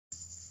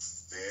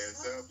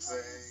the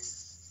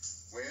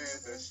place where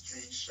the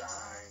streets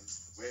shine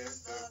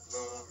with the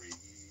glory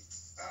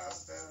of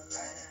the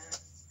Lamb.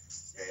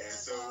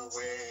 There's a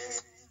way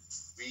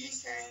we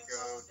can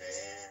go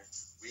there,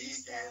 we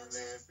can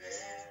live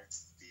there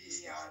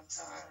beyond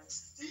time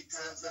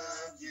because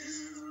of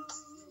you,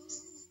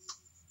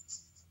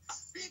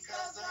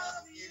 because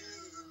of you,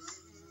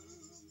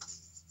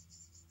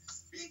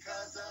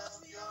 because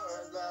of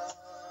your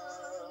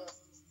love,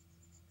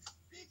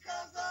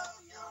 because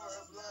of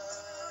your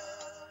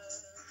blood.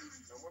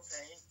 No more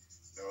pain,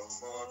 no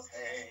more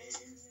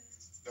pain,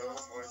 no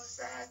more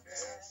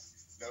sadness,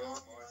 no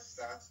more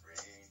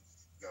suffering,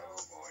 no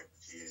more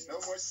tears, no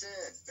more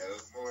sin, no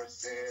more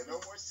sin, no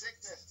more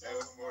sickness, no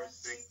more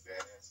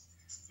sickness,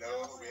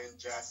 no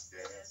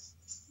injustice,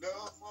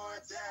 no more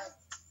death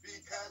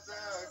because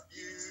of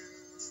you.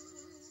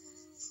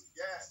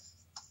 Yes,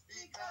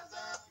 because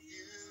of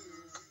you,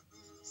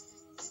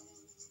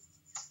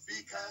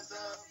 because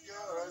of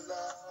your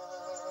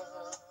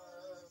love,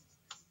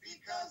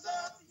 because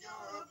of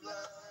your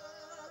blood.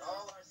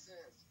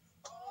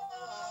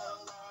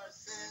 All our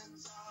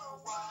sins are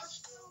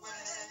washed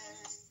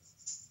away,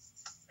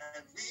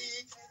 and we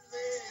can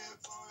live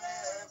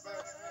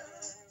forever.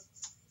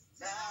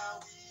 Now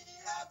we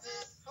have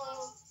this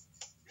hope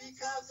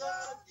because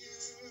of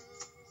you.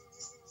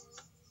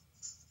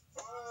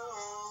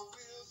 Oh,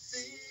 we'll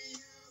see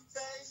you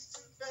face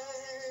to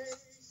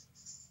face,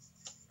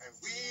 and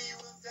we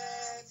will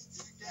dance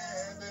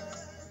together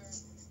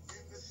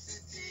in the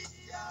city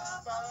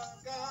of our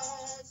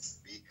God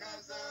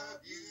because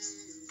of you.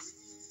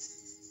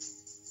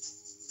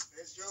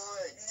 There's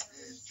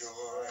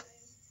joy,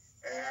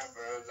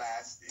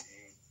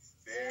 everlasting.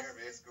 There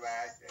is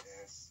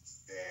gladness,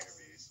 there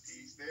is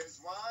peace. There's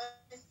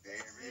wine,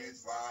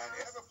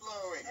 ever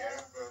flowing,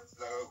 ever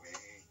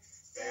flowing.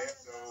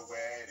 There's a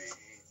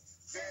wedding,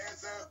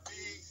 there's a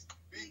feast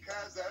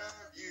because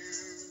of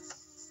you.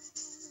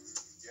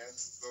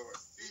 Yes, Lord,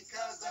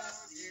 because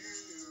of you,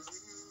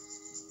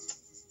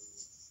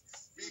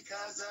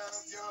 because of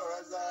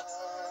your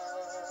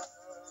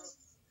love,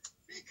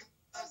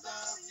 because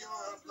of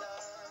your blood.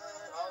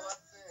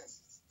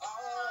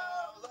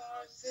 All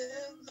our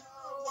sins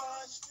are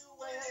washed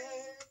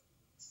away,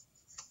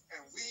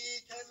 and we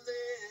can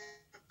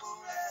live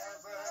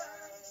forever.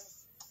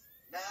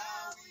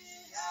 Now we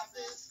have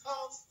this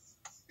hope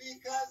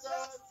because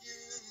of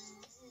you.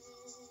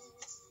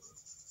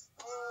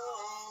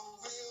 Oh,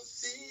 we'll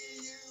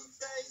see you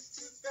face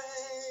to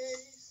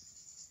face,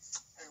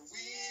 and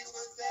we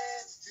will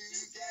dance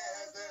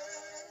together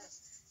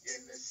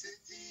in the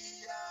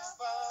city of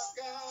our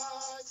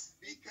God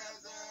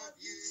because of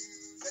you.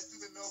 Let's do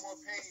the no more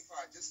pain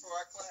part just for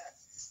our class.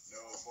 No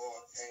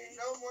more pain,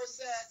 no more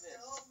sadness,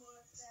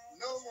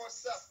 no more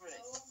suffering,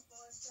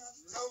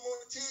 no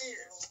more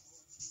tears,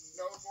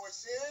 no more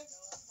sin,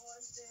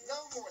 no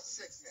more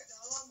sickness,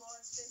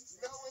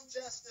 no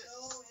injustice,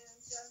 oh,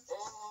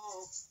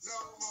 no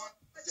more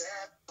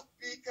death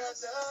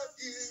because of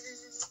you.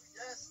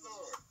 Yes,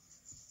 Lord,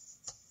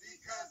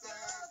 because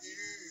of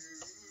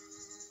you,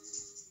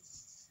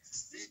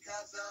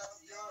 because of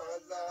your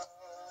love,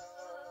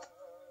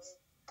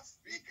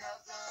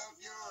 because of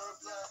your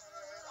blood.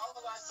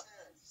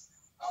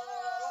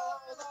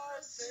 All our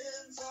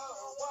sins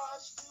are washed